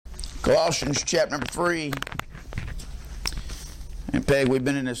Colossians chapter number 3. And Peg, we've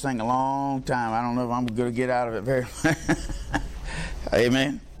been in this thing a long time. I don't know if I'm going to get out of it very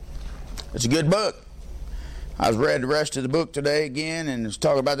Amen. It's a good book. I was read the rest of the book today again, and it's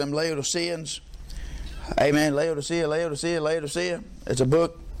talking about them Laodiceans. Amen. Laodicea, Laodicea, Laodicea. It's a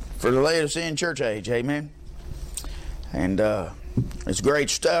book for the Laodicean church age. Amen. And it's great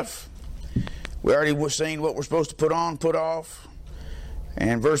stuff. We already seen what we're supposed to put on, put off.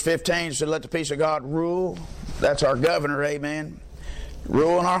 And verse 15 said, let the peace of God rule. That's our governor. Amen.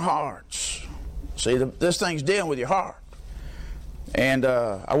 Rule in our hearts. See, this thing's dealing with your heart. And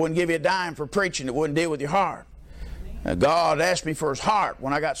I wouldn't give you a dime for preaching that wouldn't deal with your heart. God asked me for his heart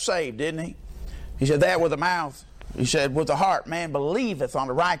when I got saved, didn't he? He said that with the mouth. He said with the heart, man believeth on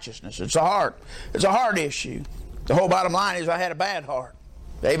the righteousness. It's a heart. It's a heart issue. The whole bottom line is I had a bad heart.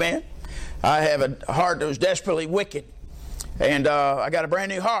 Amen. I have a heart that was desperately wicked. And I got a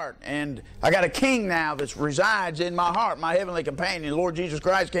brand new heart. And I got a king now that resides in my heart, my heavenly companion. The Lord Jesus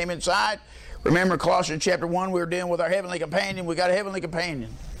Christ came inside. Remember Colossians chapter 1, we were dealing with our heavenly companion. We got a heavenly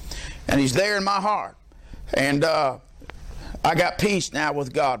companion. And he's there in my heart. And I got peace now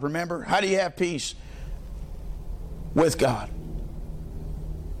with God. Remember? How do you have peace with God?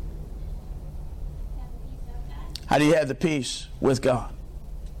 How do you have the peace with God?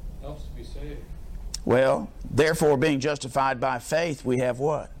 Helps to be saved. Well, therefore, being justified by faith, we have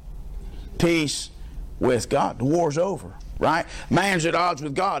what? Peace with God. The war's over, right? Man's at odds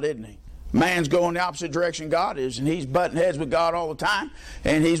with God, isn't he? Man's going the opposite direction God is, and he's butting heads with God all the time,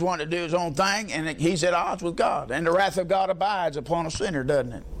 and he's wanting to do his own thing, and he's at odds with God. And the wrath of God abides upon a sinner,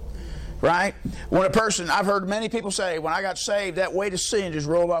 doesn't it? Right? When a person, I've heard many people say, when I got saved, that weight of sin just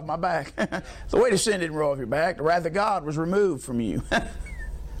rolled off my back. The weight of sin didn't roll off your back. The wrath of God was removed from you.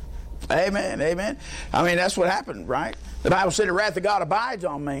 Amen, amen. I mean, that's what happened, right? The Bible said the wrath of God abides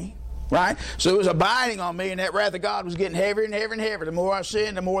on me, right? So it was abiding on me, and that wrath of God was getting heavier and heavier and heavier. The more I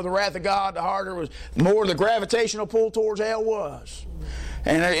sinned, the more the wrath of God, the harder was, the more the gravitational pull towards hell was.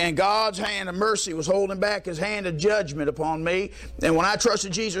 And God's hand of mercy was holding back his hand of judgment upon me. And when I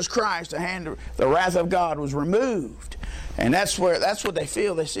trusted Jesus Christ, the wrath of God was removed. And that's what they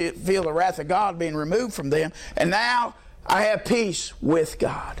feel. They feel the wrath of God being removed from them. And now I have peace with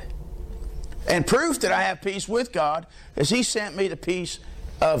God. And proof that I have peace with God is he sent me the peace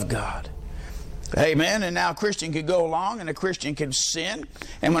of God. Amen. And now a Christian can go along and a Christian can sin.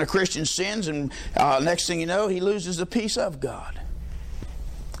 And when a Christian sins, and next thing you know, he loses the peace of God.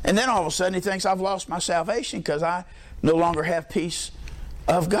 And then all of a sudden he thinks I've lost my salvation because I no longer have peace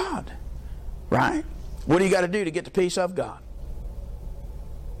of God. Right? What do you got to do to get the peace of God?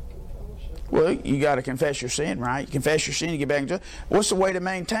 Well, you got to confess your sin, right? You confess your sin, you get back into it. What's the way to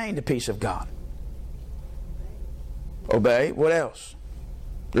maintain the peace of God? Obey. What else?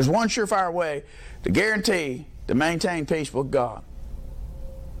 There's one surefire way to guarantee to maintain peace with God.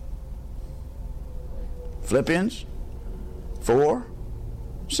 Philippians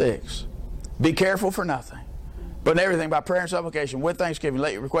 4:6. Be careful for nothing, but in everything by prayer and supplication with thanksgiving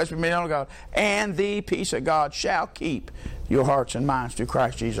let your requests be made known to God, and the peace of God shall keep your hearts and minds through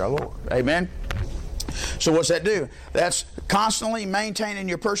Christ Jesus our Lord. Amen. So what's that do? That's constantly maintaining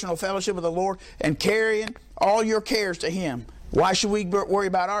your personal fellowship with the Lord and carrying all your cares to him. Why should we worry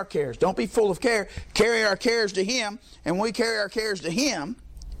about our cares? Don't be full of care. Carry our cares to him, and when we carry our cares to him,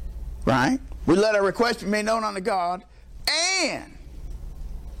 right, we let our requests be made known unto God, and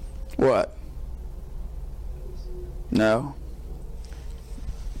what? No.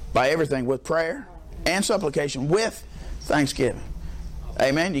 By everything with prayer and supplication with thanksgiving.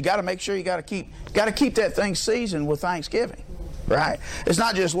 Amen. You got to make sure you got to keep that thing seasoned with thanksgiving. Right? It's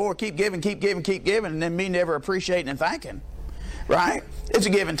not just, Lord, keep giving, and then me never appreciating and thanking. Right? It's a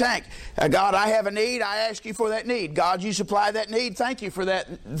give and take. God, I have a need. I ask you for that need. God, you supply that need. Thank you for that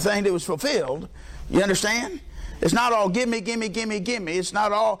thing that was fulfilled. You understand? It's not all give me. It's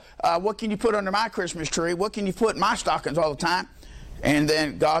not all what can you put under my Christmas tree? What can you put in my stockings all the time? And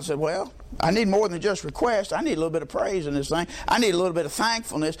then God said, well, I need more than just request. I need a little bit of praise in this thing. I need a little bit of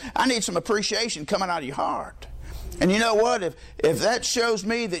thankfulness. I need some appreciation coming out of your heart. And you know what? If that shows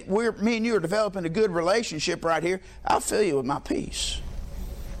me that me and you are developing a good relationship right here, I'll fill you with my peace.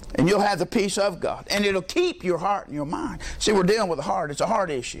 And you'll have the peace of God. And it'll keep your heart and your mind. See, we're dealing with the heart. It's a heart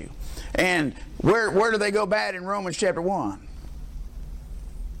issue. And where do they go bad in Romans chapter 1?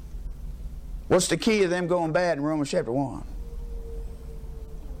 What's the key to them going bad in Romans chapter 1?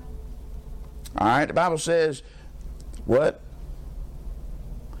 All right, the Bible says, what?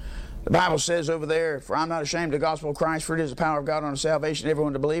 The Bible says over there, for I'm not ashamed of the gospel of Christ, for it is the power of God unto salvation to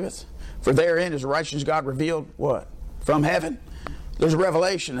everyone that believeth. For therein is the righteousness of God revealed, what? From heaven. There's a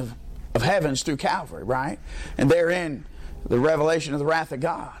revelation of of heavens through Calvary, right? And therein the revelation of the wrath of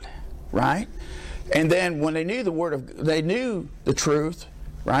God, right? And then when they knew they knew the truth,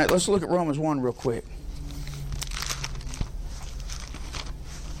 right? Let's look at Romans 1 real quick.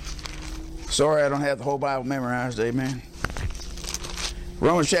 Sorry I don't have the whole Bible memorized, amen.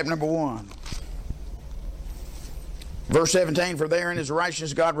 Romans chapter number 1. Verse 17, for therein is the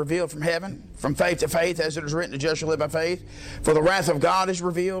righteousness of God revealed from heaven, from faith to faith, as it is written, the just shall live by faith. For the wrath of God is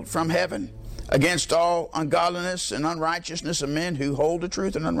revealed from heaven against all ungodliness and unrighteousness of men who hold the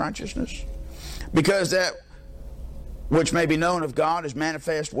truth in unrighteousness. Because that which may be known of God is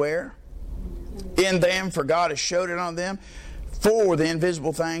manifest where? In them, for God has showed it on them. For the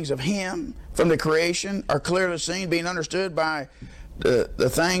invisible things of Him from the creation are clearly seen, being understood by the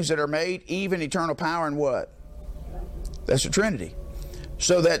things that are made, even eternal power and what? That's the Trinity.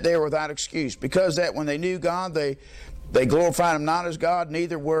 So that they are without excuse. Because that when they knew God, they glorified Him not as God,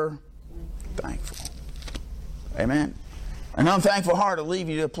 neither were thankful. Amen. An unthankful heart will leave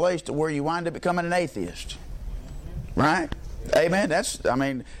you to a place to where you wind up becoming an atheist. Right? Amen.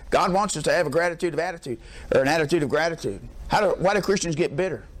 God wants us to have a gratitude of attitude, or an attitude of gratitude. Why do Christians get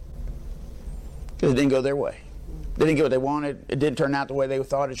bitter? Because it didn't go their way. They didn't get what they wanted. It didn't turn out the way they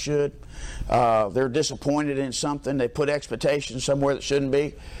thought it should. They're disappointed in something. They put expectations somewhere that shouldn't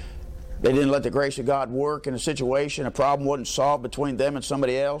be. They didn't let the grace of God work in a situation. A problem wasn't solved between them and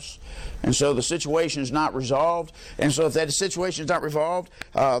somebody else. And so the situation is not resolved. And so if that situation is not resolved,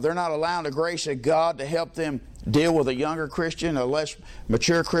 they're not allowing the grace of God to help them deal with a younger Christian, a less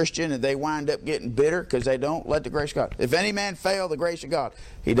mature Christian, and they wind up getting bitter because they don't let the grace of God. If any man fail the grace of God,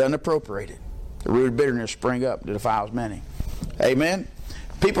 he doesn't appropriate it. The root of bitterness spring up to defiles many. Amen?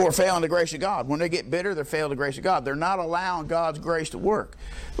 People are failing the grace of God. When they get bitter, they're failing the grace of God. They're not allowing God's grace to work.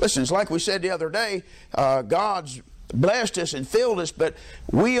 Listen, it's like we said the other day, God's blessed us and filled us, but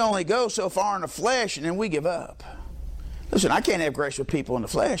we only go so far in the flesh and then we give up. Listen, I can't have grace with people in the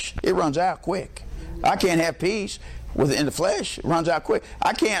flesh. It runs out quick. I can't have peace in the flesh. It runs out quick.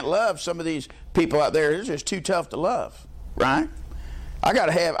 I can't love some of these people out there. It's just too tough to love, right? I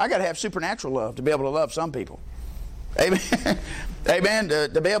gotta have supernatural love to be able to love some people. Amen. Amen.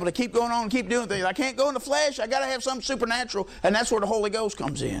 To be able to keep going on and keep doing things. I can't go in the flesh. I got to have something supernatural, and that's where the Holy Ghost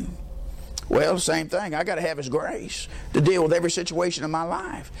comes in. Well, the same thing. I got to have His grace to deal with every situation in my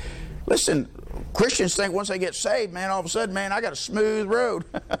life. Listen, Christians think once they get saved, man, all of a sudden, man, I got a smooth road.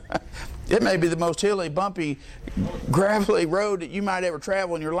 It may be the most hilly, bumpy, gravelly road that you might ever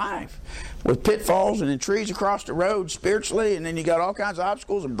travel in your life, with pitfalls and then trees across the road spiritually, and then you got all kinds of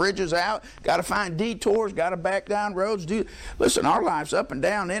obstacles and bridges out. Got to find detours, got to back down roads. Listen, our life's up and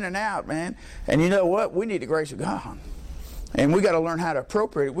down, in and out, man. And you know what? We need the grace of God. And we got to learn how to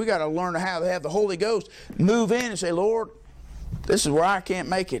appropriate it. We got to learn how to have the Holy Ghost move in and say, Lord, this is where I can't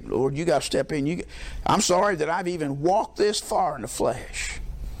make it. Lord, you got to step in. I'm sorry that I've even walked this far in the flesh.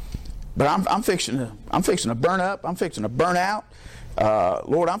 But I'm fixing to burn up. I'm fixing to burn out.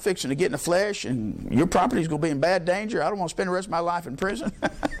 Lord, I'm fixing to get in the flesh, and your property's going to be in bad danger. I don't want to spend the rest of my life in prison.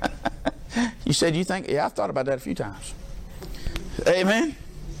 You said you think? Yeah, I've thought about that a few times. Amen.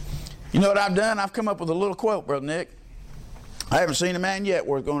 You know what I've done? I've come up with a little quote, Brother Nick. I haven't seen a man yet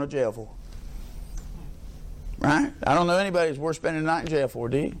worth going to jail for. Right? I don't know anybody that's worth spending the night in jail for,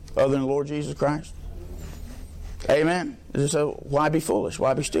 do you? Other than the Lord Jesus Christ. Amen. So why be foolish?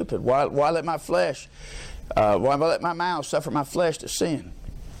 Why be stupid? Why let my flesh, why let my mouth suffer my flesh to sin?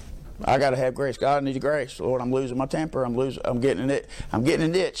 I got to have grace. God, I need your grace. Lord, I'm losing my temper. I'm getting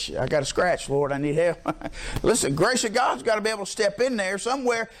an itch. I got a scratch. Lord, I need help. Listen, grace of God's got to be able to step in there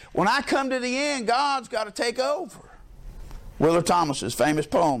somewhere. When I come to the end, God's got to take over. Willard Thomas's famous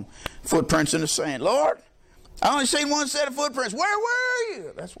poem, Footprints in the Sand. Lord, I only seen one set of footprints. Where were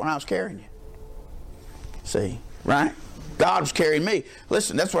you? That's when I was carrying you. See, right? God was carrying me.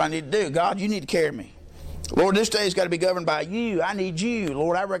 Listen, that's what I need to do. God, you need to carry me. Lord, this day's got to be governed by you. I need you.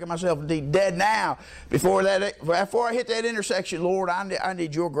 Lord, I reckon myself to be dead now. Before I hit that intersection, Lord, I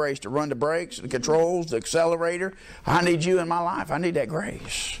need your grace to run the brakes, the controls, the accelerator. I need you in my life. I need that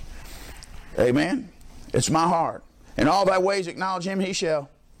grace. Amen? It's my heart. In all thy ways acknowledge Him, He shall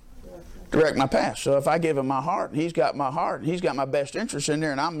direct my path. So if I give Him my heart, and He's got my heart, and He's got my best interest in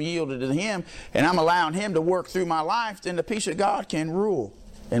there, and I'm yielded to Him, and I'm allowing Him to work through my life, then the peace of God can rule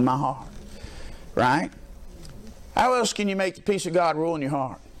in my heart. Right? How else can you make the peace of God rule in your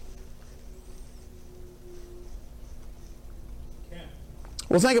heart?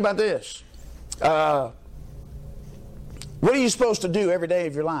 Well, think about this. What are you supposed to do every day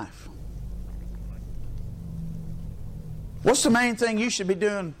of your life? What's the main thing you should be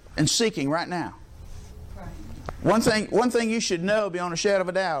doing and seeking right now? one thing you should know beyond a shadow of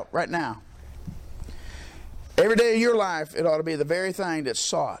a doubt right now. Every day of your life, it ought to be the very thing that's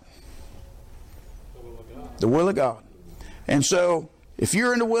sought. The will of God. And so, if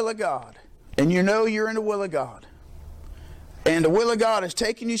you're in the will of God, and you know you're in the will of God, and the will of God is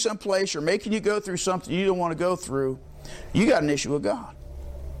taking you someplace or making you go through something you don't want to go through, you got an issue with God.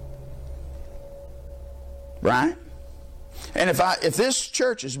 Right? And if this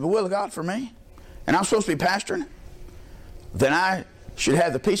church is the will of God for me, and I'm supposed to be pastoring it, then I should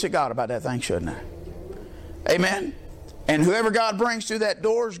have the peace of God about that thing, shouldn't I? Amen? And whoever God brings through that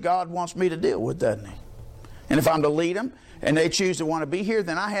doors, God wants me to deal with, doesn't He? And if I'm to lead them, and they choose to want to be here,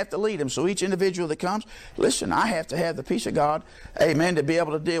 then I have to lead them. So each individual that comes, listen, I have to have the peace of God, amen, to be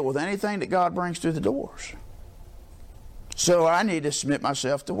able to deal with anything that God brings through the doors. So I need to submit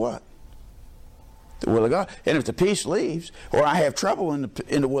myself to what? The will of God. And if the peace leaves, or I have trouble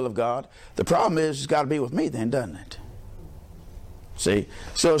in the will of God, the problem is it's got to be with me then, doesn't it? See?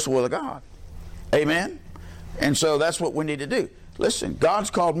 So it's the will of God. Amen? And so that's what we need to do. Listen,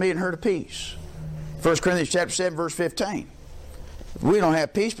 God's called me and her to peace. 1 Corinthians chapter 7, verse 15. If we don't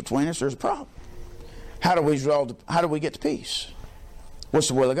have peace between us, there's a problem. How do we get to peace? What's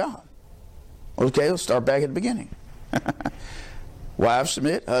the will of God? Okay, let's start back at the beginning. Wives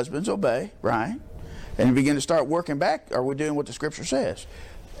submit, husbands obey, right? And you begin to start working back. Are we doing what the Scripture says?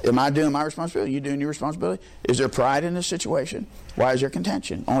 Am I doing my responsibility? Are you doing your responsibility? Is there pride in this situation? Why is there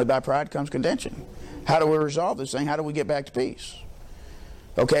contention? Only by pride comes contention. How do we resolve this thing? How do we get back to peace?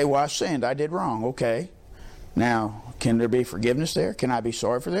 Okay, well, I sinned. I did wrong. Okay. Now, can there be forgiveness there? Can I be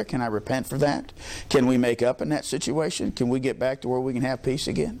sorry for that? Can I repent for that? Can we make up in that situation? Can we get back to where we can have peace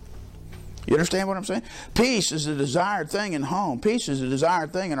again? You understand what I'm saying? Peace is a desired thing in home. Peace is a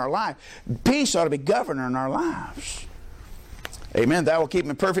desired thing in our life. Peace ought to be governing our lives. Amen. Thou will keep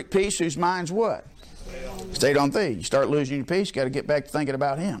in perfect peace whose mind's what? Stayed on thee. You start losing your peace, you got to get back to thinking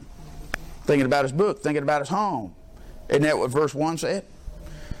about Him. Thinking about His book, thinking about His home. Isn't that what verse 1 said?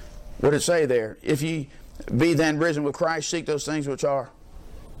 What did it say there? If ye be then risen with Christ, seek those things which are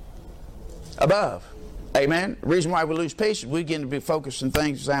above. Amen. The reason why we lose peace is we begin to be focused on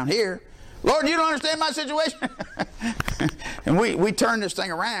things down here. Lord, you don't understand my situation. And we turn this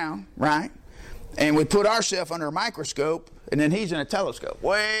thing around, right? And we put ourselves under a microscope, and then He's in a telescope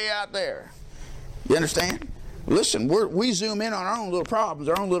way out there. You understand? Listen, we zoom in on our own little problems,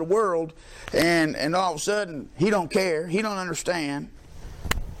 our own little world, and all of a sudden, He don't care. He don't understand.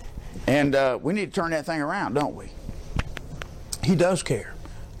 And we need to turn that thing around, don't we? He does care.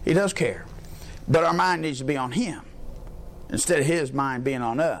 He does care. But our mind needs to be on Him instead of His mind being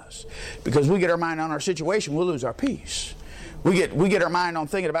on us. Because we get our mind on our situation, we'll lose our peace. We get our mind on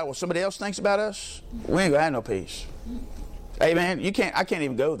thinking about what somebody else thinks about us, we ain't going to have no peace. Amen. I can't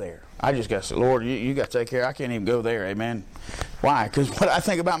even go there. I just got to say, Lord, you got to take care. I can't even go there. Amen. Why? Because what I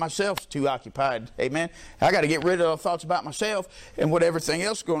think about myself is too occupied. Amen. I got to get rid of the thoughts about myself and what everything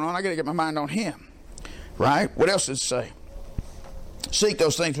else going on. I got to get my mind on Him. Right? What else does it say? Seek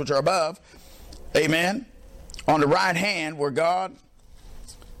those things which are above. Amen. On the right hand where God,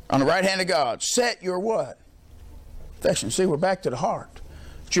 on the right hand of God, set your what? Affections. See, we're back to the heart.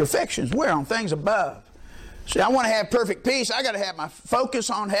 It's your affections. Where? On things above. See, I want to have perfect peace. I got to have my focus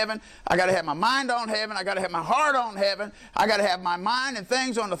on heaven. I got to have my mind on heaven. I got to have my heart on heaven. I got to have my mind and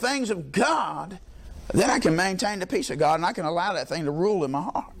things on the things of God. Then I can maintain the peace of God, and I can allow that thing to rule in my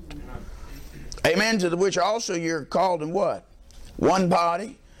heart. Amen. To the which also you're called in what? One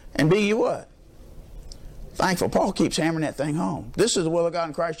body. And be you what? Thankful. Paul keeps hammering that thing home. This is the will of God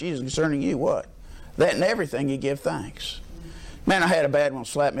in Christ Jesus concerning you. What? That in everything you give thanks. Man, I had a bad one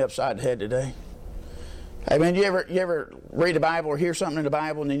slap me upside the head today. Hey man, you ever read the Bible or hear something in the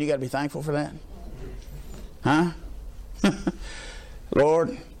Bible and then you got to be thankful for that? Huh?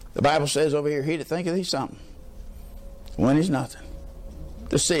 Lord, the Bible says over here, he that thinketh he's something, when he's nothing,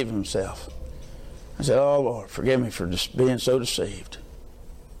 deceiving himself. I said, oh Lord, forgive me for just being so deceived.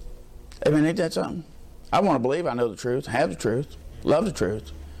 Amen, ain't that something? I want to believe I know the truth, have the truth, love the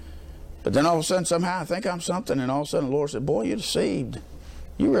truth. But then all of a sudden, somehow I think I'm something, and all of a sudden the Lord said, boy, you're deceived.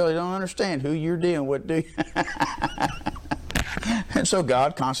 You really don't understand who you're dealing with, do you? And so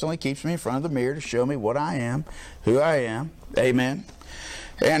God constantly keeps me in front of the mirror to show me what I am, who I am. Amen.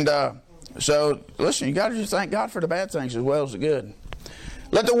 And so, listen, you got to just thank God for the bad things as well as the good.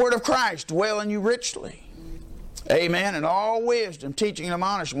 Let the word of Christ dwell in you richly. Amen. And all wisdom, teaching and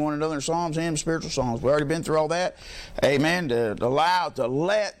admonishing one another in psalms, hymns, spiritual songs. We've already been through all that. Amen. To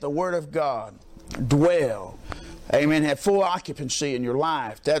let the word of God dwell. Amen. Have full occupancy in your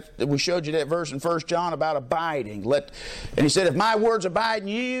life. We showed you that verse in 1 John about abiding. And he said, if my words abide in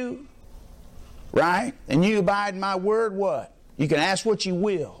you, Right? And you abide in my word, what? You can ask what you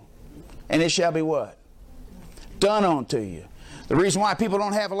will, and it shall be what? Done unto you. The reason why people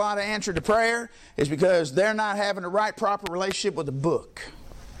don't have a lot of answer to prayer is because they're not having the right, proper relationship with the book.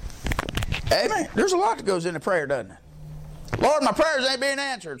 Amen. There's a lot that goes into prayer, doesn't it? Lord, my prayers ain't being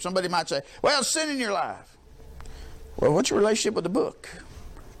answered. Somebody might say, well, sin in your life. Well, what's your relationship with the book?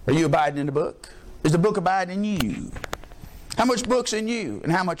 Are you abiding in the book? Is the book abiding in you? How much book's in you,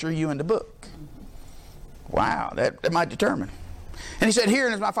 and how much are you in the book? Wow, that might determine. And he said,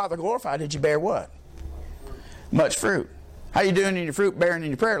 herein is my Father glorified, did you bear what? Much fruit. How you doing in your fruit bearing in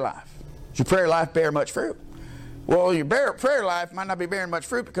your prayer life? Does your prayer life bear much fruit? Well, your prayer life might not be bearing much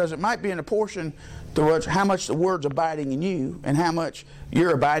fruit because it might be in a portion to how much the Word's abiding in you and how much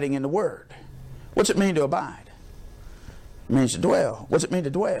you're abiding in the Word. What's it mean to abide? It means to dwell. What's it mean to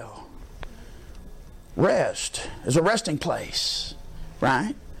dwell? Rest. Is a resting place,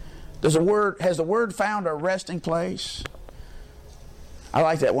 right? Has the Word found a resting place? I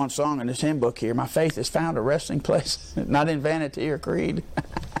like that one song in this hymn book here. My faith has found a resting place, not in vanity or creed.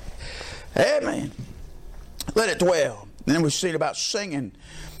 Amen. Let it dwell. And then we see about singing,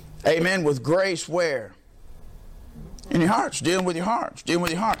 amen, with grace where? In your hearts. Dealing with your hearts. Dealing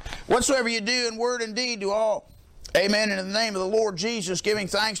with your heart. Whatsoever you do in word and deed, do all, amen, in the name of the Lord Jesus, giving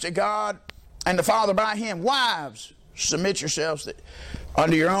thanks to God and the Father by Him. Wives, submit yourselves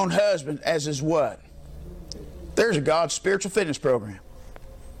unto your own husband as is what? There's a God's spiritual fitness program.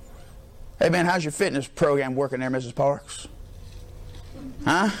 Amen. How's your fitness program working there, Mrs. Parks?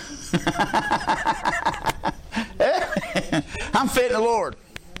 Huh? I'm fit in the Lord.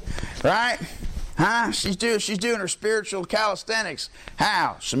 Right? Huh? She's doing her spiritual calisthenics.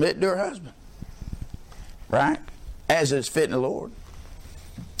 How? Submit to her husband. Right? As is fit in the Lord.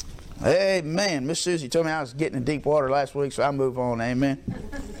 Amen. Miss Susie told me I was getting in deep water last week, so I'll move on. Amen.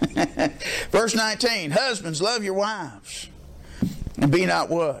 Verse 19. Husbands, love your wives. And be not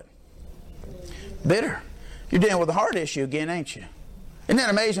what? Bitter. You're dealing with a heart issue again, ain't you? Isn't that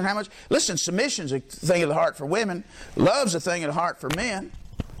amazing how much? Listen, submission's a thing of the heart for women. Love's a thing of the heart for men.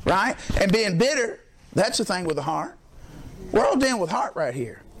 Right? And being bitter, that's a thing with the heart. We're all dealing with heart right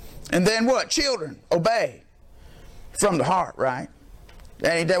here. And then what? Children, obey from the heart, right?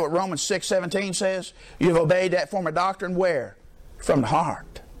 Ain't that what Romans 6:17 says? You've obeyed that form of doctrine where? From the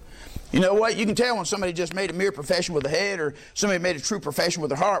heart. You know what? You can tell when somebody just made a mere profession with the head or somebody made a true profession with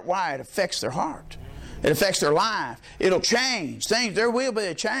their heart. Why? It affects their heart. It affects their life. It'll change things. There will be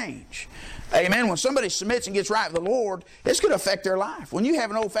a change. Amen. When somebody submits and gets right with the Lord, it's going to affect their life. When you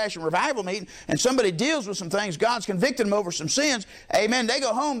have an old-fashioned revival meeting and somebody deals with some things, God's convicted them over some sins, amen, they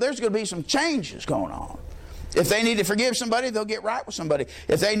go home, there's going to be some changes going on. If they need to forgive somebody, they'll get right with somebody.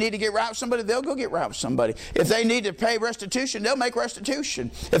 If they need to get right with somebody, they'll go get right with somebody. If they need to pay restitution, they'll make restitution.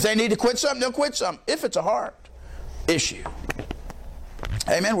 If they need to quit something, they'll quit something. If it's a heart issue.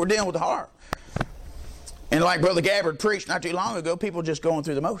 Amen. We're dealing with the heart. And like Brother Gabbard preached not too long ago, people just going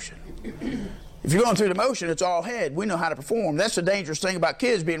through the motion. If you're going through the motion, it's all head. We know how to perform. That's the dangerous thing about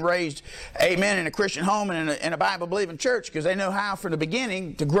kids being raised, amen, in a Christian home and in a Bible-believing church, because they know how from the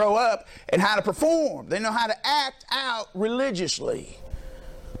beginning to grow up and how to perform. They know how to act out religiously.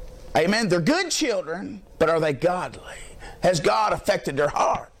 Amen. They're good children, but are they godly? Has God affected their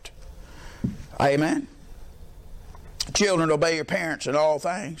heart? Amen. Children, obey your parents in all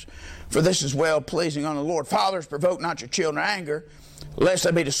things, for this is well-pleasing unto the Lord. Fathers, provoke not your children to anger, lest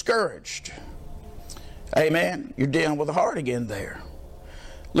they be discouraged. Amen. You're dealing with the heart again there.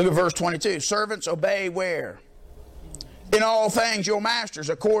 Look at verse 22. Servants, obey where? In all things your masters,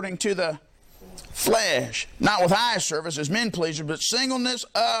 according to the flesh, not with eye service as men pleasers, but singleness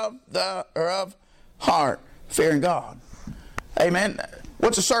of heart, fearing God. Amen.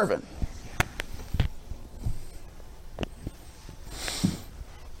 What's a servant?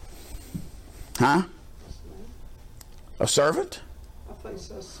 Huh? A servant?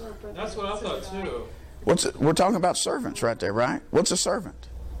 That's what I thought too. We're talking about servants right there, right? What's a servant?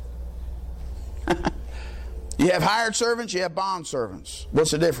 You have hired servants, you have bond servants.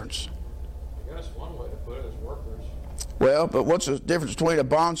 What's the difference? I guess one way to put it is workers. Well, but what's the difference between a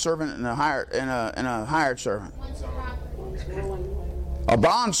bond servant and a hired servant? A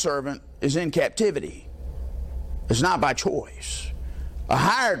bond servant is in captivity. It's not by choice. A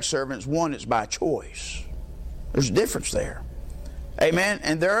hired servant is one that's by choice. There's a difference there. Amen.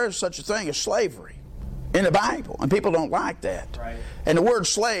 And there is such a thing as slavery in the Bible, and people don't like that. Right. And the word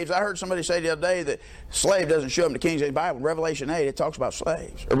slaves, I heard somebody say the other day that slave doesn't show up in the King James Bible. In Revelation 8, it talks about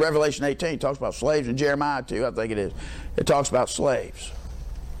slaves. Or Revelation 18 talks about slaves, and Jeremiah 2, I think it is. It talks about slaves.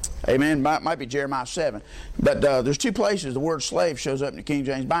 Amen. Might be Jeremiah 7. But there's two places the word slave shows up in the King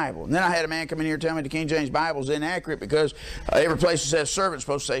James Bible. And then I had a man come in here and tell me the King James Bible is inaccurate because every place that says servant is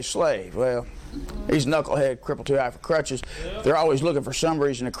supposed to say slave. Well, he's knucklehead, crippled too high for crutches. They're always looking for some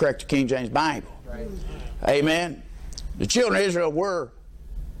reason to correct the King James Bible. Right. Amen. The children of Israel were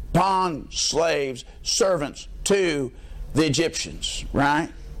bond slaves, servants to the Egyptians. Right?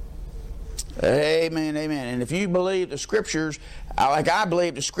 Amen, amen. And if you believe the Scriptures, like I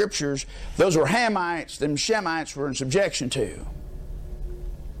believe the Scriptures, those were Hamites, them Shemites were in subjection to.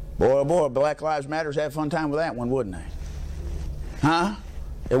 Boy, oh boy, Black Lives Matter had a fun time with that one, wouldn't they? Huh?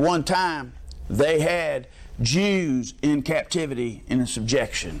 At one time, they had Jews in captivity and in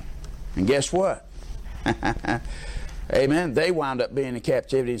subjection. And guess what? Amen. They wound up being in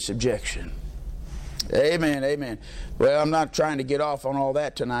captivity and subjection. Amen, amen. Well, I'm not trying to get off on all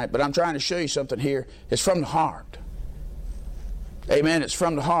that tonight, but I'm trying to show you something here. It's from the heart. Amen, it's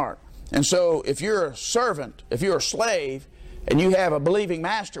from the heart. And so if you're a servant, if you're a slave, and you have a believing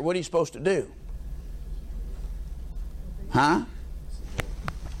master, what are you supposed to do? Huh?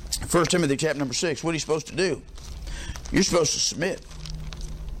 1 Timothy chapter number 6, what are you supposed to do? You're supposed to submit.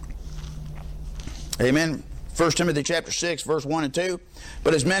 Amen. 1 Timothy chapter 6, verse 1 and 2.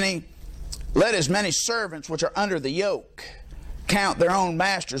 Let as many servants which are under the yoke count their own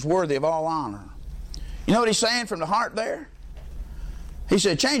masters worthy of all honor. You know what he's saying from the heart there? He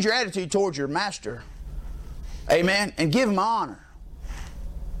said, change your attitude towards your master. Amen. And give him honor.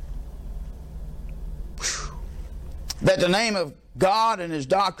 Whew. That the name of God and His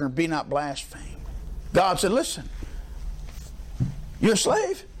doctrine be not blasphemed. God said, listen, you're a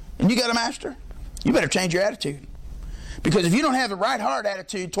slave and you got a master. You better change your attitude. Because if you don't have the right heart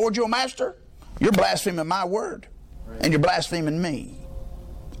attitude towards your master, you're blaspheming my word. And you're blaspheming me.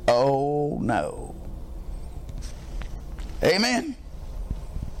 Oh, no. Amen.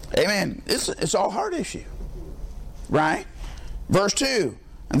 Amen. It's all heart issue. Right? Verse 2.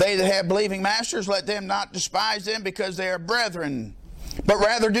 And they that have believing masters, let them not despise them because they are brethren, but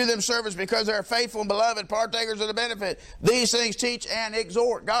rather do them service because they are faithful and beloved, partakers of the benefit. These things teach and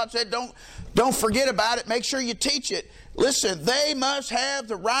exhort. God said, don't forget about it. Make sure you teach it. Listen, they must have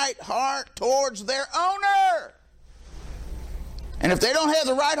the right heart towards their owner. And if they don't have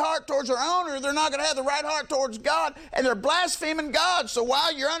the right heart towards their owner, they're not going to have the right heart towards God, and they're blaspheming God. So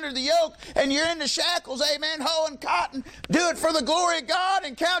while you're under the yoke and you're in the shackles, amen, hoeing cotton, do it for the glory of God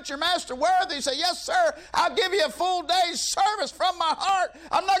and count your master worthy. Say, yes, sir, I'll give you a full day's service from my heart.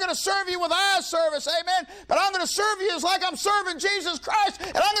 I'm not going to serve you with eye service, amen, but I'm going to serve you as like I'm serving Jesus Christ,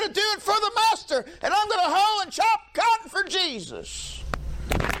 and I'm going to do it for the master, and I'm going to hoe and chop cotton for Jesus.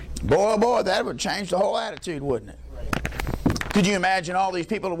 Boy, oh boy, that would change the whole attitude, wouldn't it? Could you imagine all these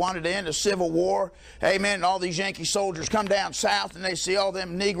people that wanted to end a civil war? Amen. And all these Yankee soldiers come down south and they see all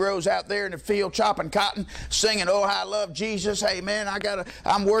them Negroes out there in the field chopping cotton, singing, oh, I love Jesus. Amen.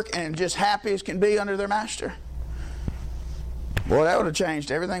 I'm working and just happy as can be under their master. Boy, that would have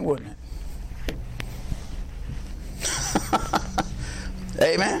changed everything, wouldn't it?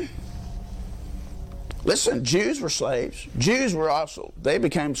 Amen. Listen, Jews were slaves. Jews were also, they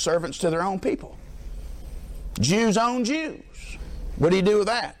became servants to their own people. Jews own Jews. What do you do with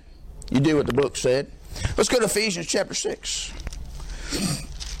that? You do what the book said. Let's go to Ephesians chapter 6.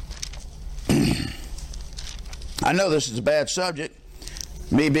 I know this is a bad subject.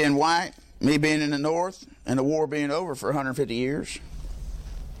 Me being white, me being in the north, and the war being over for 150 years.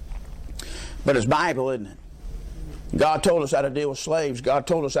 But it's Bible, isn't it? God told us how to deal with slaves. God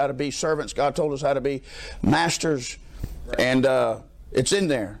told us how to be servants. God told us how to be masters. And it's in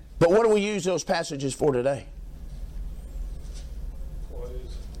there. But what do we use those passages for today?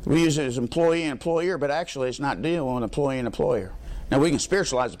 We use it as employee and employer, but actually it's not dealing with employee and employer. Now we can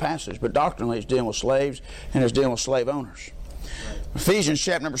spiritualize the passage, but doctrinally it's dealing with slaves and it's dealing with slave owners. Right. Ephesians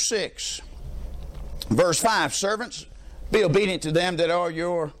chapter number 6, verse 5. Servants, be obedient to them that are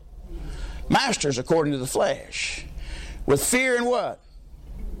your masters according to the flesh, with fear and what?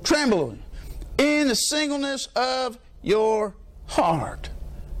 Trembling, in the singleness of your heart,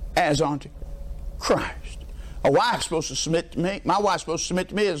 as unto Christ. A wife's supposed to submit to me. My wife's supposed to submit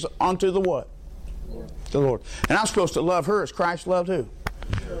to me as unto the what? Lord. The Lord. And I'm supposed to love her as Christ loved who?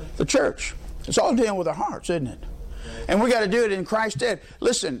 Sure. The church. It's all dealing with our hearts, isn't it? And we got to do it in Christ's stead.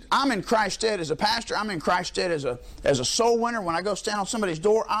 Listen, I'm in Christ's stead as a pastor. I'm in Christ's stead as a soul winner. When I go stand on somebody's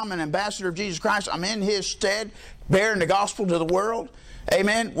door, I'm an ambassador of Jesus Christ. I'm in His stead, bearing the gospel to the world.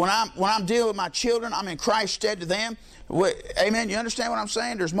 Amen. When I'm dealing with my children, I'm in Christ's stead to them. Amen. You understand what I'm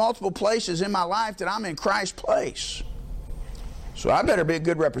saying? There's multiple places in my life that I'm in Christ's place. So I better be a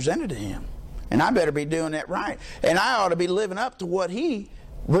good representative of Him. And I better be doing that right. And I ought to be living up to what He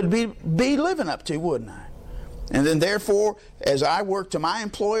would be living up to, wouldn't I? And then therefore, as I work to my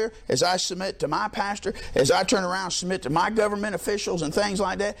employer, as I submit to my pastor, as I turn around and submit to my government officials and things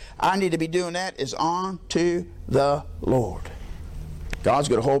like that, I need to be doing that as unto the Lord. God's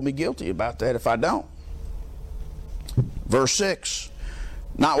going to hold me guilty about that if I don't. Verse 6,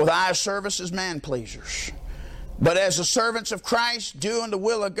 not with eye service as man pleasers, but as the servants of Christ, doing the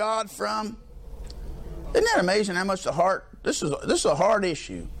will of God from... Isn't that amazing how much the heart... This is a hard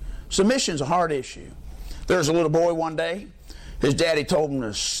issue. Submission's a hard issue. There was a little boy one day. His daddy told him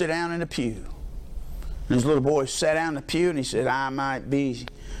to sit down in the pew. And his little boy sat down in the pew and he said, I might be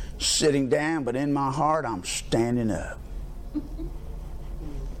sitting down, but in my heart I'm standing up.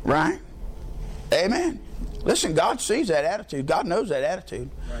 Right? Amen. Listen, God sees that attitude. God knows that attitude.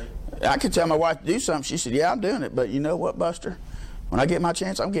 Right. I could tell my wife to do something. She said, yeah, I'm doing it. But you know what, Buster? When I get my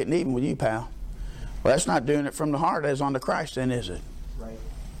chance, I'm getting even with you, pal. Well, that's not doing it from the heart as unto Christ, then, is it? Right.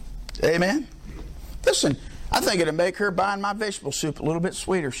 Amen. Listen, I think it'll make her buying my vegetable soup a little bit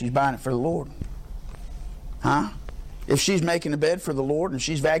sweeter if she's buying it for the Lord. Huh? If she's making the bed for the Lord, and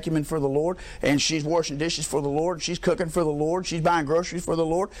she's vacuuming for the Lord, and she's washing dishes for the Lord, and she's cooking for the Lord, she's buying groceries for the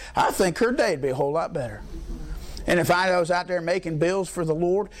Lord, I think her day would be a whole lot better. And if I was out there making bills for the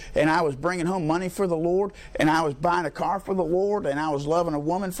Lord, and I was bringing home money for the Lord, and I was buying a car for the Lord, and I was loving a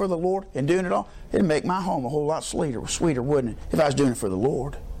woman for the Lord, and doing it all, it'd make my home a whole lot sweeter, wouldn't it, if I was doing it for the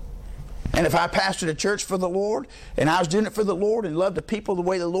Lord? And if I pastored a church for the Lord, and I was doing it for the Lord, and loved the people the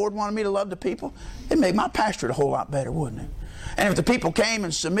way the Lord wanted me to love the people, it'd make my pastorate a whole lot better, wouldn't it? And if the people came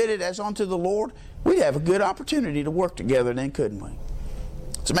and submitted as unto the Lord, we'd have a good opportunity to work together then, couldn't we?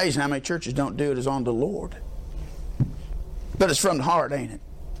 It's amazing how many churches don't do it as unto the Lord. But it's from the heart, ain't it?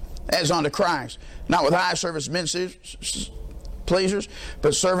 As unto Christ. Not with eye service men pleasers,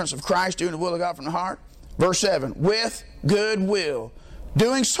 but servants of Christ, doing the will of God from the heart. Verse 7, with good will,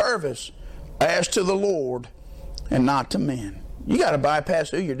 doing service as to the Lord and not to men. You got to bypass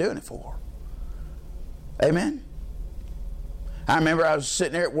who you're doing it for. Amen? I remember I was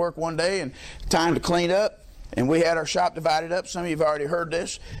sitting there at work one day and time to clean up, and we had our shop divided up. Some of you have already heard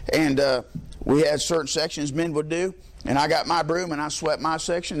this. And we had certain sections men would do. And I got my broom and I swept my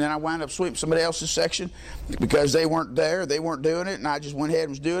section. Then I wound up sweeping somebody else's section because they weren't there. They weren't doing it. And I just went ahead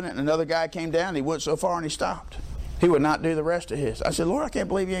and was doing it. And another guy came down and he went so far and he stopped. He would not do the rest of his. I said, Lord, I can't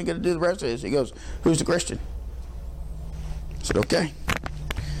believe you ain't going to do the rest of his. He goes, who's the Christian? I said, okay.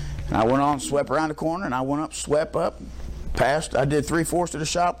 And I went on and swept around the corner, and I went up, swept up, passed. I did 3/4 of the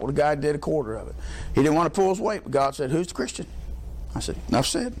shop. Well, the guy did 1/4 of it. He didn't want to pull his weight, but God said, who's the Christian? I said, enough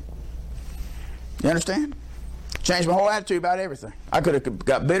said. You understand? Changed my whole attitude about everything. I could have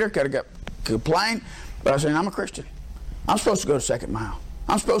got bitter, could have got complained, but I said, I'm a Christian. I'm supposed to go the second mile.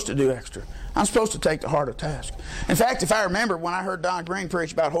 I'm supposed to do extra. I'm supposed to take the harder task. In fact, if I remember when I heard Don Green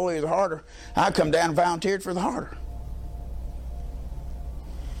preach about holy is the harder, I come down and volunteered for the harder.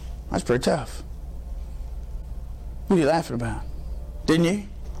 That's pretty tough. What are you laughing about? Didn't you?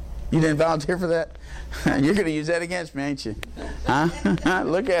 You didn't volunteer for that? You're going to use that against me, ain't you? Huh?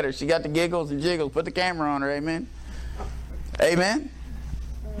 Look at her. She got the giggles and jiggles. Put the camera on her. Amen? Amen?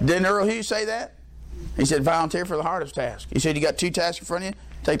 Didn't Earl Hughes say that? He said, volunteer for the hardest task. He said, you got 2 tasks in front of you?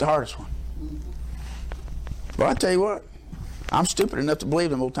 Take the hardest one. Well, I tell you what. I'm stupid enough to believe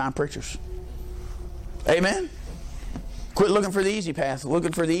them old-time preachers. Amen? Quit looking for the easy path.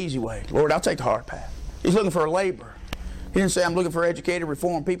 Looking for the easy way. Lord, I'll take the hard path. He's looking for a laborer. He didn't say, I'm looking for educated,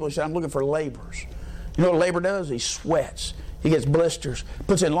 reformed people. He said, I'm looking for laborers. You know what a laborer does? He sweats. He gets blisters.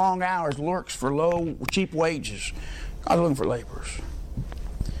 Puts in long hours. Works for low, cheap wages. I was looking for laborers.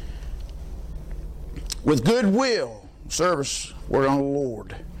 With good will, service, work on the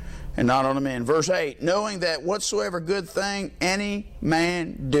Lord, and not on the men. Verse 8, knowing that whatsoever good thing any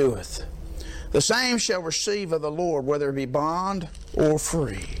man doeth, the same shall receive of the Lord, whether it be bond or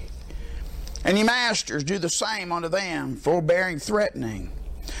free. And ye masters, do the same unto them, forbearing threatening,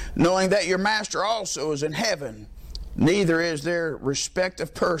 knowing that your master also is in heaven, neither is there respect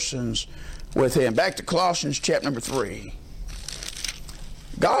of persons with him. Back to Colossians chapter number 3.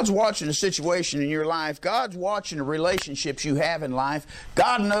 God's watching the situation in your life. God's watching the relationships you have in life.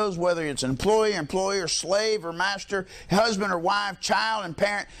 God knows whether it's an employee, employer, slave or master, husband or wife, child and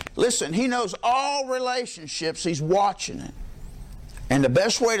parent. Listen, He knows all relationships. He's watching it. And the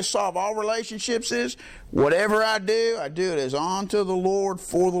best way to solve all relationships is, whatever I do it as unto the Lord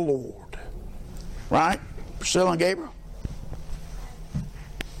for the Lord. Right? Priscilla and Gabriel?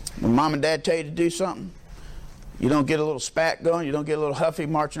 When mom and dad tell you to do something, you don't get a little spat going, you don't get a little huffy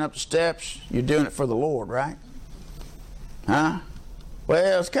marching up the steps. You're doing it for the Lord, right? Huh?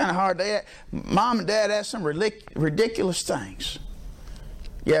 Well, it's kind of hard. Mom and dad ask some ridiculous things.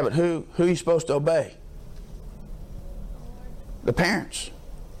 Yeah, but who are you supposed to obey? The parents.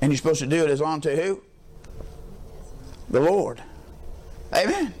 And you're supposed to do it as unto who? The Lord.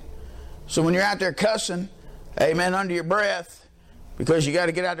 Amen. So when you're out there cussing, amen, under your breath, because you got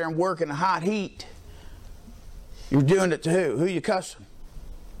to get out there and work in the hot heat, you're doing it to who? Who you cussing?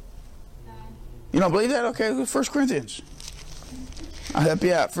 You don't believe that? Okay, 1 Corinthians. I'll help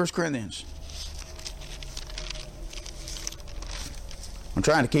you out. 1 Corinthians. I'm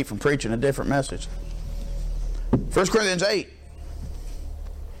trying to keep from preaching a different message. 1 Corinthians 8.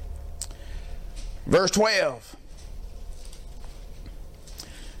 Verse 12.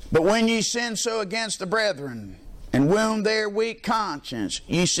 But when ye sin so against the brethren, and wound their weak conscience,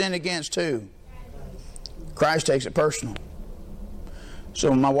 ye sin against who? Christ takes it personal.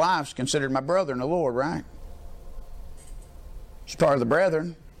 So my wife's considered my brother in the Lord, right? She's part of the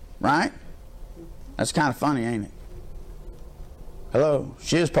brethren, right? That's kind of funny, ain't it? Hello?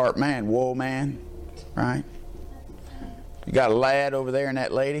 She is part man, whoa man, right? You got a lad over there and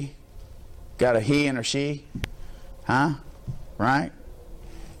that lady. Got a he and a she. Huh? Right?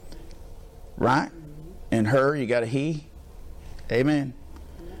 Right? In her, you got a he. Amen.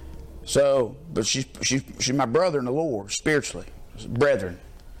 So, but she's my brother in the Lord, spiritually. Brethren.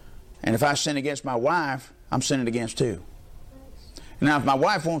 And if I sin against my wife, I'm sinning against too. Now, if my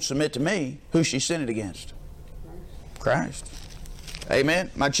wife won't submit to me, who's she sinning against? Christ.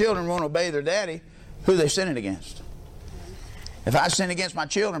 Amen. My children won't obey their daddy, who are they sinning against? If I sin against my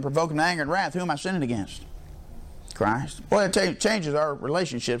children, provoking anger and wrath, who am I sinning against? Christ. Well, it changes our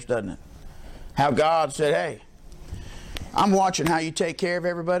relationships, doesn't it? How God said, hey, I'm watching how you take care of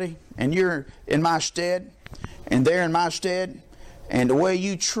everybody, and you're in my stead, and they're in my stead, and the way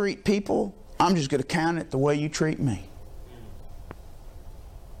you treat people, I'm just going to count it the way you treat me.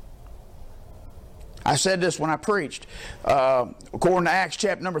 I said this when I preached. According to Acts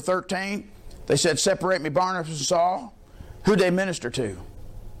chapter number 13, they said, separate me Barnabas and Saul. Who'd they minister to?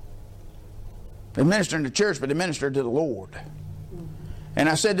 They ministered in the church, but they ministered to the Lord. And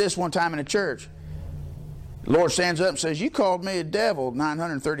I said this one time in a church. The Lord stands up and says, you called me a devil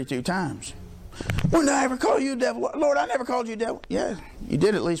 932 times. When did I ever call you a devil? Lord, I never called you a devil. Yeah, you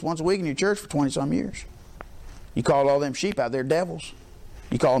did at least once a week in your church for 20-some years. You called all them sheep out there devils.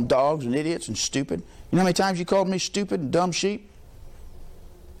 You call them dogs and idiots and stupid. You know how many times you called me stupid and dumb sheep?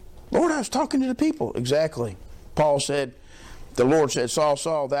 Lord, I was talking to the people. Exactly. Paul said, the Lord said, Saul,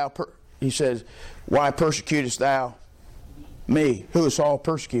 Saul, he says, why persecutest thou me? Who is Saul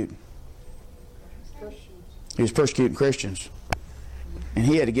persecuting? He was persecuting Christians. And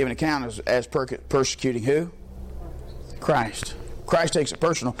he had to give an account as persecuting who? Christ. Christ takes it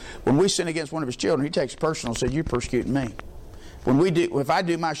personal. When we sin against one of his children, he takes it personal and said, you're persecuting me. If I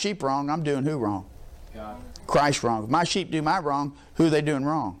do my sheep wrong, I'm doing who wrong? God. Christ wrong. If my sheep do my wrong, who are they doing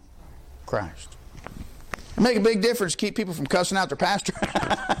wrong? Christ. It'd make a big difference to keep people from cussing out their pastor.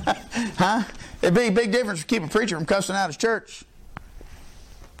 Huh? It'd be a big difference to keep a preacher from cussing out his church.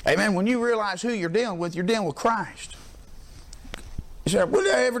 Amen. When you realize who you're dealing with Christ. You say, what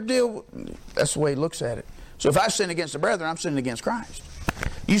did I ever deal with? That's the way he looks at it. So if I sin against the brethren, I'm sinning against Christ.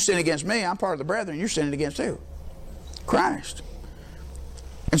 You sin against me, I'm part of the brethren. You're sinning against who? Christ.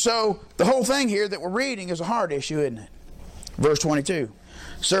 And so the whole thing here that we're reading is a hard issue, isn't it? Verse 22.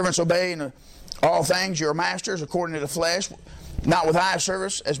 Servants, obey in all things your masters according to the flesh, not with eye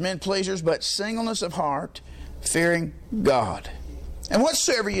service as men pleasers, but singleness of heart, fearing God. And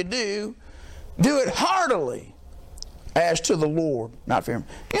whatsoever you do, do it heartily as to the Lord, not fearing.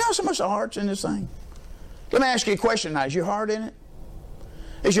 You know so much the heart's in this thing? Let me ask you a question now. Is your heart in it?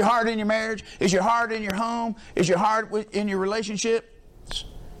 Is your heart in your marriage? Is your heart in your home? Is your heart in your relationship?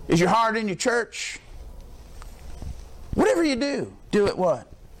 Is your heart in your church? Whatever you do, do it what?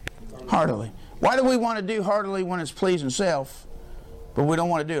 Heartily. Why do we want to do heartily when it's pleasing self, but we don't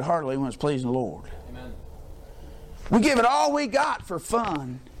want to do it heartily when it's pleasing the Lord? Amen. We give it all we got for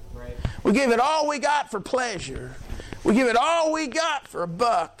fun. Right. We give it all we got for pleasure. We give it all we got for a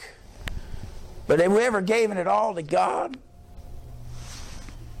buck. But have we ever given it all to God?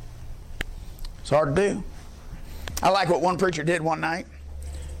 It's hard to do. I like what one preacher did one night.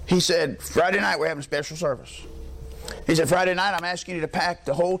 He said, Friday night we're having a special service. He said, Friday night I'm asking you to pack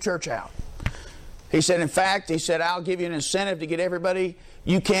the whole church out. He said, in fact, I'll give you an incentive to get everybody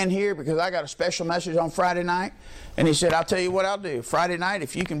you can here because I got a special message on Friday night. And he said, I'll tell you what I'll do. Friday night,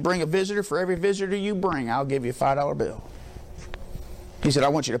 if you can bring a visitor, for every visitor you bring, I'll give you a $5 bill. He said, I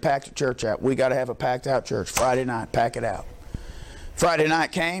want you to pack the church out. We got to have a packed out church. Friday night, pack it out. Friday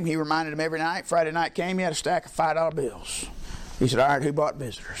night came. He reminded him every night. Friday night came. He had a stack of $5 bills. He said, all right, who bought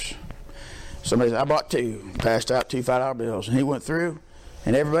visitors? Somebody said, I bought 2. Passed out 2 $5 bills. And he went through.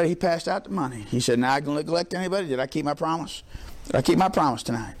 And everybody, he passed out the money. He said, now I can neglect anybody? Did I keep my promise? Did I keep my promise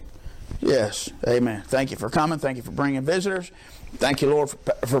tonight? Yes. Amen. Thank you for coming. Thank you for bringing visitors. Thank you, Lord,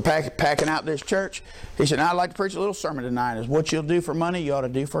 for packing out this church. He said, now I'd like to preach a little sermon tonight. Is what you'll do for money, you ought to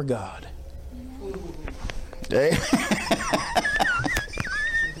do for God.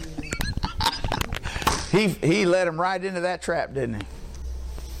 He led him right into that trap, didn't he?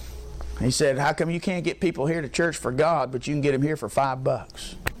 He said, how come you can't get people here to church for God, but you can get them here for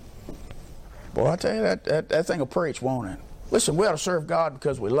 $5? Boy, I tell you, that thing will preach, won't it? Listen, we ought to serve God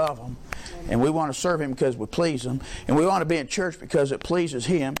because we love Him. And we want to serve Him because we please Him. And we want to be in church because it pleases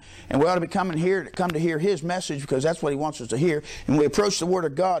Him. And we ought to be coming here to come to hear His message because that's what He wants us to hear. And we approach the Word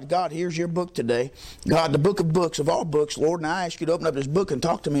of God. God, here's your book today. God, the book of books, of all books, Lord, and I ask you to open up this book and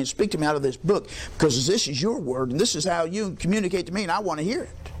talk to me and speak to me out of this book because this is your Word and this is how you communicate to me and I want to hear it.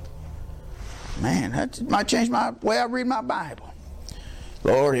 Man, that might change my way I read my Bible.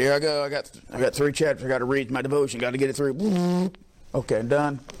 Lord, here I go. I got 3 chapters I got to read my devotion. Got to get it through. Okay,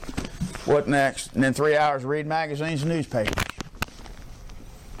 done. What next? And then 3 hours read magazines and newspapers.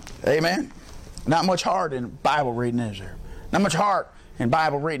 Amen. Not much heart in Bible reading, is there? Not much heart in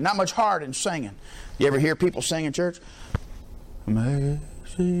Bible reading. Not much heart in singing. You ever hear people sing in church?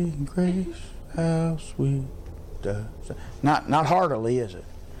 Amazing grace, how sweet the sound. Not heartily, is it?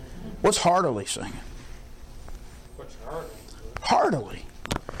 What's heartily singing? What's heartily? Heartily.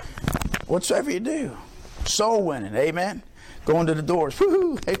 Whatsoever you do. Soul winning. Amen. Going to the doors.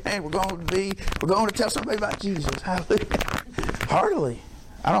 Woo-hoo. Amen. We're going to tell somebody about Jesus. Hallelujah. Heartily.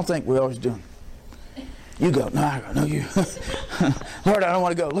 I don't think we always do. You go. No, I go. No, you. Lord, I don't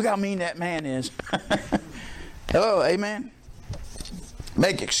want to go. Look how mean that man is. Hello. Amen.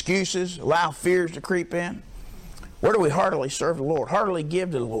 Make excuses. Allow fears to creep in. Where do we heartily serve the Lord? Heartily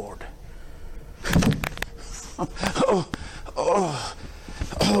give to the Lord. Oh,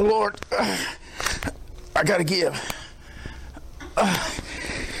 Lord, I got to give.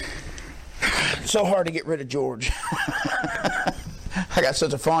 It's so hard to get rid of George. I got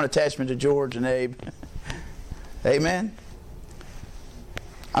such a fond attachment to George and Abe. Amen.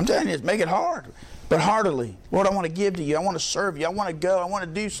 I'm telling you, make it hard, but heartily. Lord, I want to give to you. I want to serve you. I want to go. I want to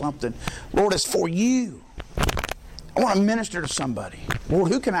do something. Lord, it's for you. I want to minister to somebody.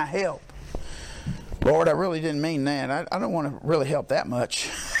 Lord, who can I help? Lord, I really didn't mean that. I don't want to really help that much.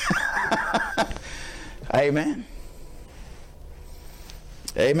 Amen.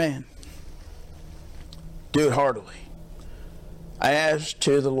 Amen. Do it heartily. As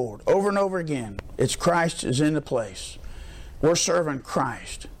to the Lord. Over and over again, it's Christ is in the place. We're serving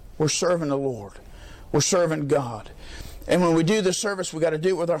Christ. We're serving the Lord. We're serving God. And when we do this service, we got to do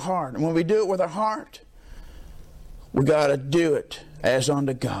it with our heart. And when we do it with our heart, we got to do it as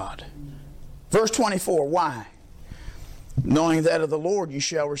unto God. Verse 24, why? Knowing that of the Lord you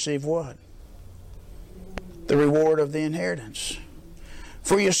shall receive what? The reward of the inheritance.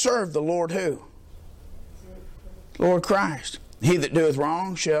 For you serve the Lord who? Lord Christ. He that doeth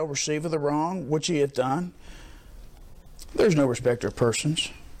wrong shall receive of the wrong which he hath done. There's no respecter of persons.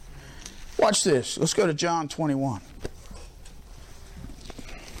 Watch this. Let's go to John 21.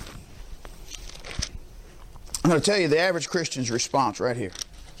 I'm going to tell you the average Christian's response right here.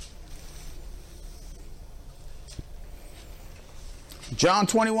 John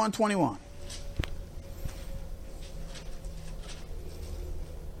 21:21.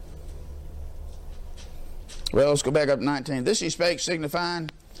 Well, let's go back up to 19. This he spake, signifying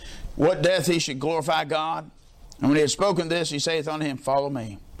what death he should glorify God. And when he had spoken this, he saith unto him, Follow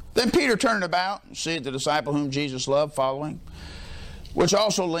me. Then Peter turned about, and seeth the disciple whom Jesus loved following, which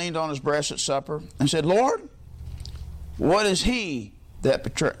also leaned on his breast at supper, and said, Lord, what is he that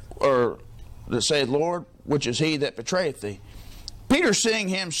saith, Lord, which is he that betrayeth thee? Peter, seeing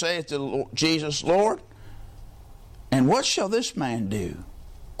him, saith to Jesus, Lord, and what shall this man do?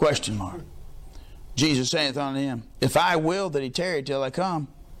 Question mark. Jesus saith unto him, If I will that he tarry till I come,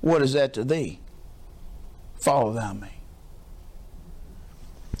 what is that to thee? Follow thou me.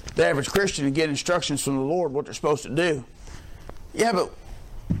 The average Christian to get instructions from the Lord what they're supposed to do. Yeah, but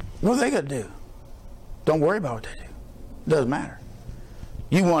what are they going to do? Don't worry about what they do. It doesn't matter.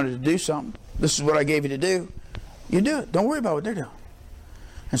 You wanted to do something. This is what I gave you to do. You do it. Don't worry about what they're doing.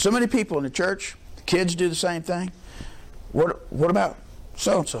 And so many people in the church, the kids do the same thing. What about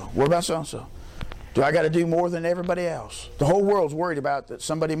so-and-so? What about so-and-so? Do I got to do more than everybody else? The whole world's worried about that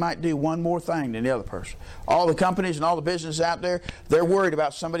somebody might do one more thing than the other person. All the companies and all the businesses out there, they're worried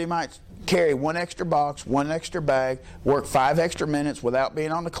about somebody might carry one extra box, one extra bag, work 5 extra minutes without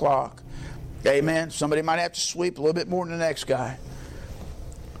being on the clock. Amen. Somebody might have to sweep a little bit more than the next guy.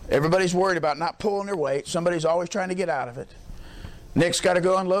 Everybody's worried about not pulling their weight. Somebody's always trying to get out of it. Nick's got to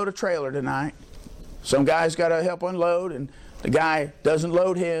go unload a trailer tonight. Some guy's got to help unload, and the guy doesn't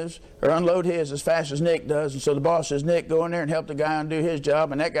load his or unload his as fast as Nick does. And so the boss says, Nick, go in there and help the guy undo his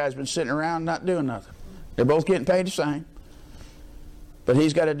job. And that guy's been sitting around not doing nothing. They're both getting paid the same. But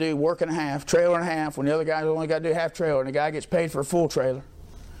he's got to do work and a half, trailer and a half, when the other guy's only got to do half trailer. And the guy gets paid for a full trailer.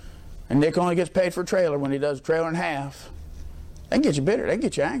 And Nick only gets paid for a trailer when he does a trailer and a half. They can get you bitter. They can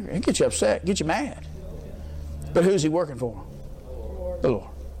get you angry. They can get you upset, get you mad. But who's he working for? The Lord.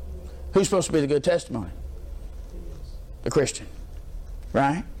 Who's supposed to be the good testimony? The Christian.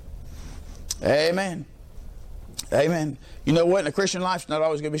 Right? Amen. Amen. You know what? In the Christian life, it's not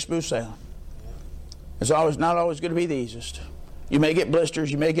always going to be smooth sailing. It's not always going to be the easiest. You may get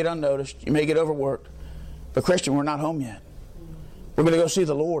blisters. You may get unnoticed. You may get overworked. But Christian, we're not home yet. We're going to go see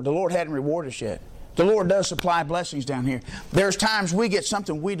the Lord. The Lord hadn't rewarded us yet. The Lord does supply blessings down here. There's times we get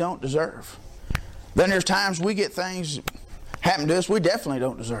something we don't deserve. Then there's times we get things happen to us we definitely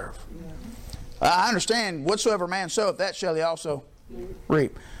don't deserve. I understand, whatsoever man soweth, that shall he also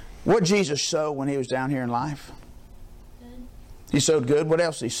reap. What did Jesus sow when he was down here in life? He sowed good. What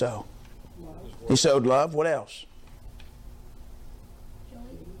else did he sow? He sowed love. What else?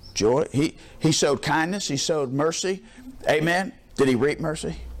 Joy. He sowed kindness. He sowed mercy. Amen. Did he reap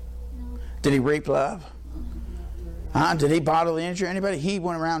mercy? Did he reap love? Did he bodily injure anybody? He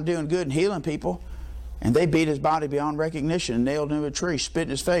went around doing good and healing people. And they beat his body beyond recognition and nailed him to a tree, spit in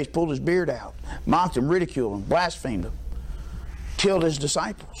his face, pulled his beard out, mocked him, ridiculed him, blasphemed him, killed his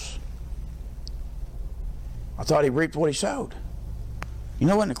disciples. I thought he reaped what he sowed. You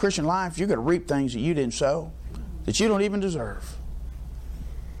know what? In the Christian life, you're going to reap things that you didn't sow, that you don't even deserve.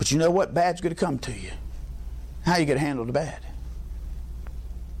 But you know what? Bad's going to come to you. How are you going to handle the bad?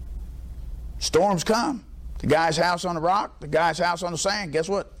 Storms come. The guy's house on the rock, the guy's house on the sand. Guess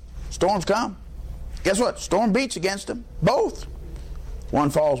what? Storms come. Guess what? Storm beats against them. Both.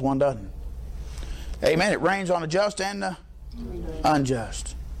 One falls, one doesn't. Amen. It rains on the just and the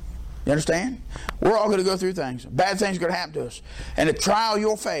unjust. You understand? We're all going to go through things. Bad things are going to happen to us. And to trial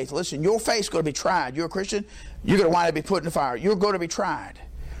your faith, listen, your faith's going to be tried. You're a Christian, you're going to wind up be put in the fire. You're going to be tried.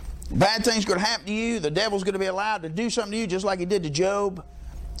 Bad things are going to happen to you. The devil's going to be allowed to do something to you just like he did to Job.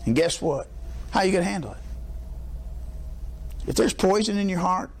 And guess what? How are you going to handle it? If there's poison in your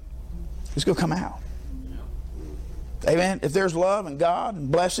heart, it's going to come out. Amen. If there's love and God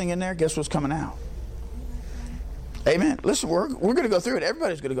and blessing in there, guess what's coming out? Amen. Listen, we're going to go through it.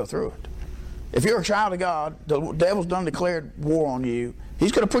 Everybody's going to go through it. If you're a child of God, the devil's done declared war on you.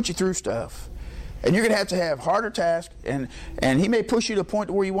 He's going to put you through stuff. And you're going to have harder tasks. And he may push you to a point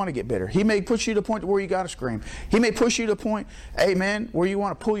to where you want to get bitter. He may push you to a point to where you got to scream. He may push you to a point, amen, where you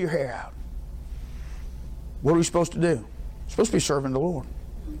want to pull your hair out. What are we supposed to do? We're supposed to be serving the Lord.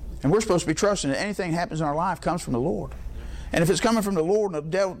 And we're supposed to be trusting that anything that happens in our life comes from the Lord. And if it's coming from the Lord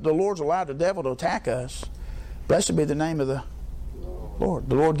and the Lord's allowed the devil to attack us, blessed be the name of the Lord.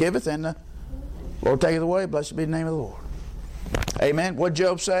 The Lord giveth and the Lord taketh away. Blessed be the name of the Lord. Amen. What did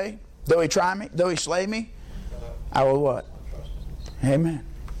Job say? Though he try me, though he slay me, I will what? Amen.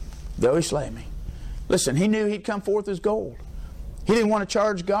 Though he slay me. Listen, he knew he'd come forth as gold. He didn't want to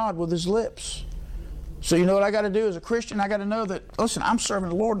charge God with his lips. So you know what I got to do as a Christian? I got to know that, listen, I'm serving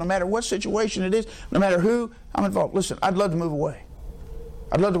the Lord no matter what situation it is, no matter who I'm involved. Listen, I'd love to move away.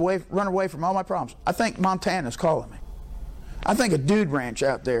 I'd love to run away from all my problems. I think Montana's calling me. I think a dude ranch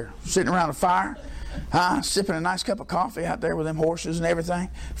out there, sitting around a fire, sipping a nice cup of coffee out there with them horses and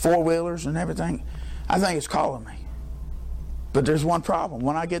everything, four-wheelers and everything. I think it's calling me. But there's one problem.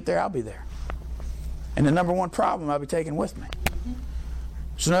 When I get there, I'll be there. And the number one problem I'll be taking with me.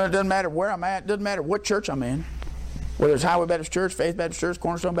 So no, it doesn't matter where I'm at. It doesn't matter what church I'm in. Whether it's Highway Baptist Church, Faith Baptist Church,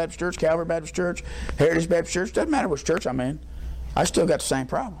 Cornerstone Baptist Church, Calvary Baptist Church, Heritage Baptist Church. It doesn't matter which church I'm in. I still got the same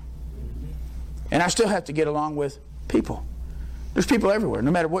problem. And I still have to get along with people. There's people everywhere, no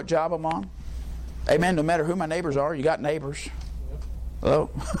matter what job I'm on. Amen. No matter who my neighbors are, you got neighbors.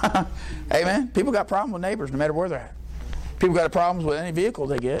 Hello? Amen. People got problems with neighbors no matter where they're at. People got problems with any vehicle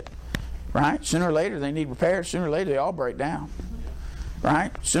they get. Right? Sooner or later they need repairs. Sooner or later they all break down.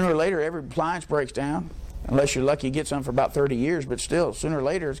 Right? Sooner or later, every appliance breaks down. Unless you're lucky you get some for about 30 years, but still, sooner or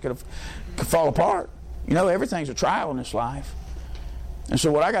later, it's going to fall apart. You know, everything's a trial in this life. And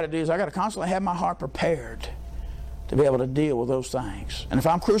so what I got to do is I got to constantly have my heart prepared to be able to deal with those things. And if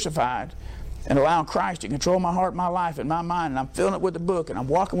I'm crucified and allowing Christ to control my heart, my life, and my mind, and I'm filling it with the book, and I'm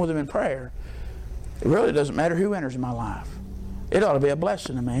walking with Him in prayer, it really doesn't matter who enters in my life. It ought to be a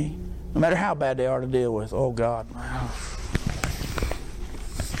blessing to me, no matter how bad they are to deal with. Oh, God.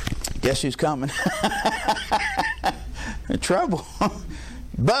 Guess who's coming? Trouble.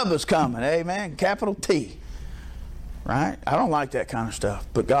 Bubba's coming, amen. Capital T. Right? I don't like that kind of stuff.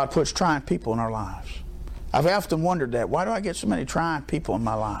 But God puts trying people in our lives. I've often wondered that. Why do I get so many trying people in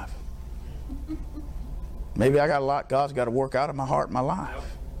my life? Maybe I got a lot God's got to work out of my heart and my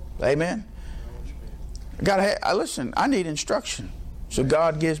life. Amen? Listen, I need instruction. So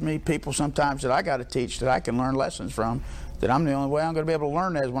God gives me people sometimes that I got to teach, that I can learn lessons from, that I'm the only way I'm going to be able to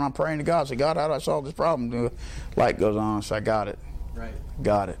learn that is when I'm praying to God. Say, God, how do I solve this problem? The light goes on. So I got it. Right.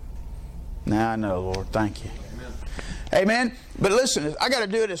 Got it. Now I know, Lord. Thank you. Amen. But listen, I got to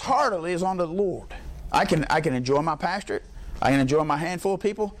do it as heartily as unto the Lord. I can enjoy my pastorate. I can enjoy my handful of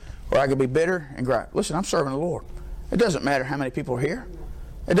people, or I could be bitter and gripe. Listen, I'm serving the Lord. It doesn't matter how many people are here.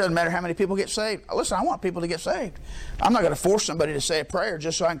 It doesn't matter how many people get saved. Listen, I want people to get saved. I'm not going to force somebody to say a prayer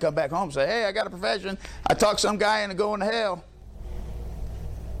just so I can come back home and say, hey, I got a profession. I talked some guy into going to hell.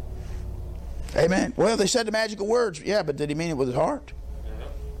 Amen. Well, they said the magical words. Yeah, but did he mean it with his heart?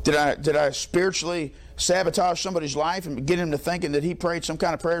 Did I spiritually sabotage somebody's life and get him to thinking that he prayed some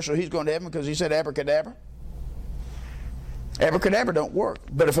kind of prayer so he's going to heaven because he said abracadabra? Abracadabra don't work.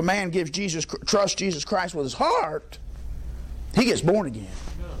 But if a man trusts Jesus Christ with his heart, he gets born again.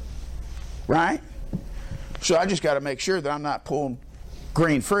 Right? So I just got to make sure that I'm not pulling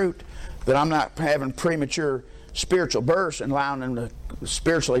green fruit, that I'm not having premature spiritual bursts and allowing them to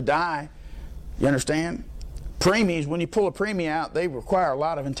spiritually die. You understand? Preemies, when you pull a preemie out, they require a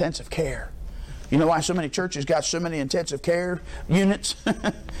lot of intensive care. You know why so many churches got so many intensive care units?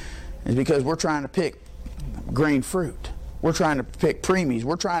 It's because we're trying to pick green fruit. We're trying to pick preemies.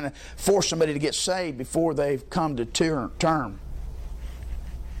 We're trying to force somebody to get saved before they've come to term.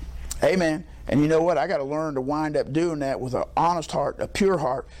 Amen. And you know what? I got to learn to wind up doing that with an honest heart, a pure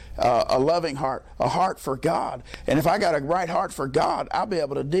heart, a loving heart, a heart for God. And if I got a right heart for God, I'll be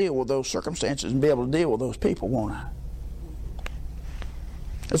able to deal with those circumstances and be able to deal with those people, won't I?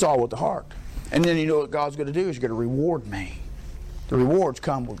 It's all with the heart. And then you know what God's going to do is He's going to reward me. The rewards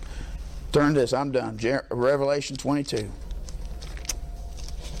come with, turn this, I'm done. Revelation 22.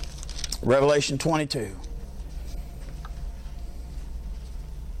 Revelation 22.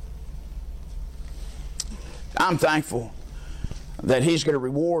 I'm thankful that He's going to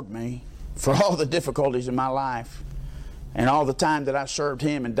reward me for all the difficulties in my life and all the time that I served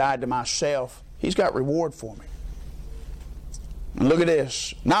Him and died to myself. He's got reward for me. And look at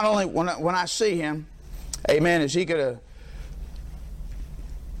this. Not only when I see Him, amen, is He going to,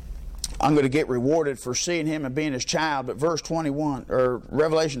 I'm going to get rewarded for seeing Him and being His child, but verse 21, or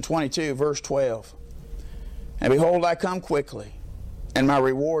Revelation 22, verse 12. And behold, I come quickly, and my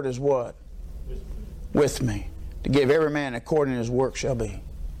reward is what? With me, to give every man according to his work shall be.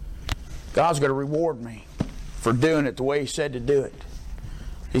 God's going to reward me for doing it the way He said to do it.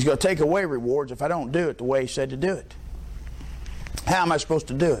 He's going to take away rewards if I don't do it the way He said to do it. How am I supposed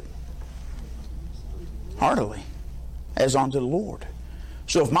to do it? Heartily, as unto the Lord.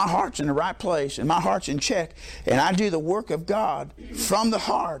 So if my heart's in the right place and my heart's in check and I do the work of God from the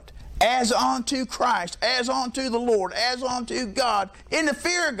heart as unto Christ, as unto the Lord, as unto God, in the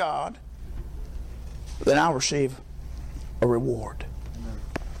fear of God, then I'll receive a reward.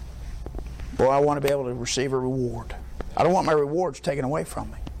 Boy, I want to be able to receive a reward. I don't want my rewards taken away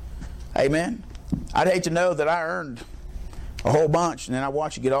from me. Amen? I'd hate to know that I earned a whole bunch and then I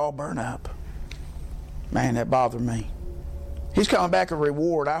watch it get all burned up. Man, that bothered me. He's coming back a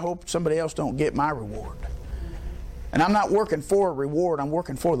reward. I hope somebody else don't get my reward. And I'm not working for a reward. I'm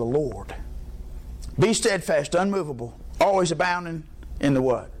working for the Lord. Be steadfast, unmovable, always abounding in the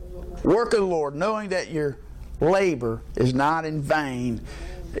what? Work of the Lord, knowing that your labor is not in vain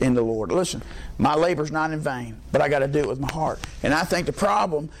in the Lord. Listen, my labor's not in vain, but I got to do it with my heart. And I think the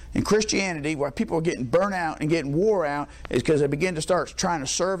problem in Christianity, why people are getting burnt out and getting wore out, is because they begin to start trying to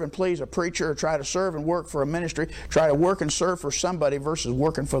serve and please a preacher, or try to serve and work for a ministry, try to work and serve for somebody versus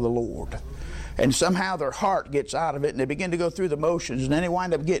working for the Lord. And somehow their heart gets out of it, and they begin to go through the motions, and then they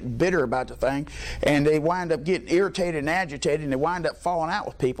wind up getting bitter about the thing, and they wind up getting irritated and agitated, and they wind up falling out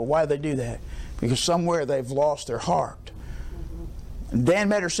with people. Why do they do that? Because somewhere they've lost their heart. And Dan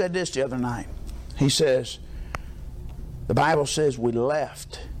Metter said this the other night. He says, the Bible says we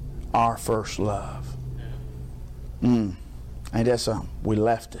left our first love. Ain't that something? We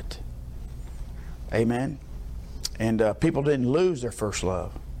left it. Amen? And people didn't lose their first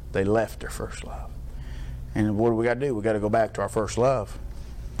love. They left their first love. And what do we got to do? We got to go back to our first love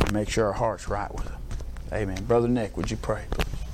and make sure our heart's right with Him. Amen. Brother Nick, would you pray, please?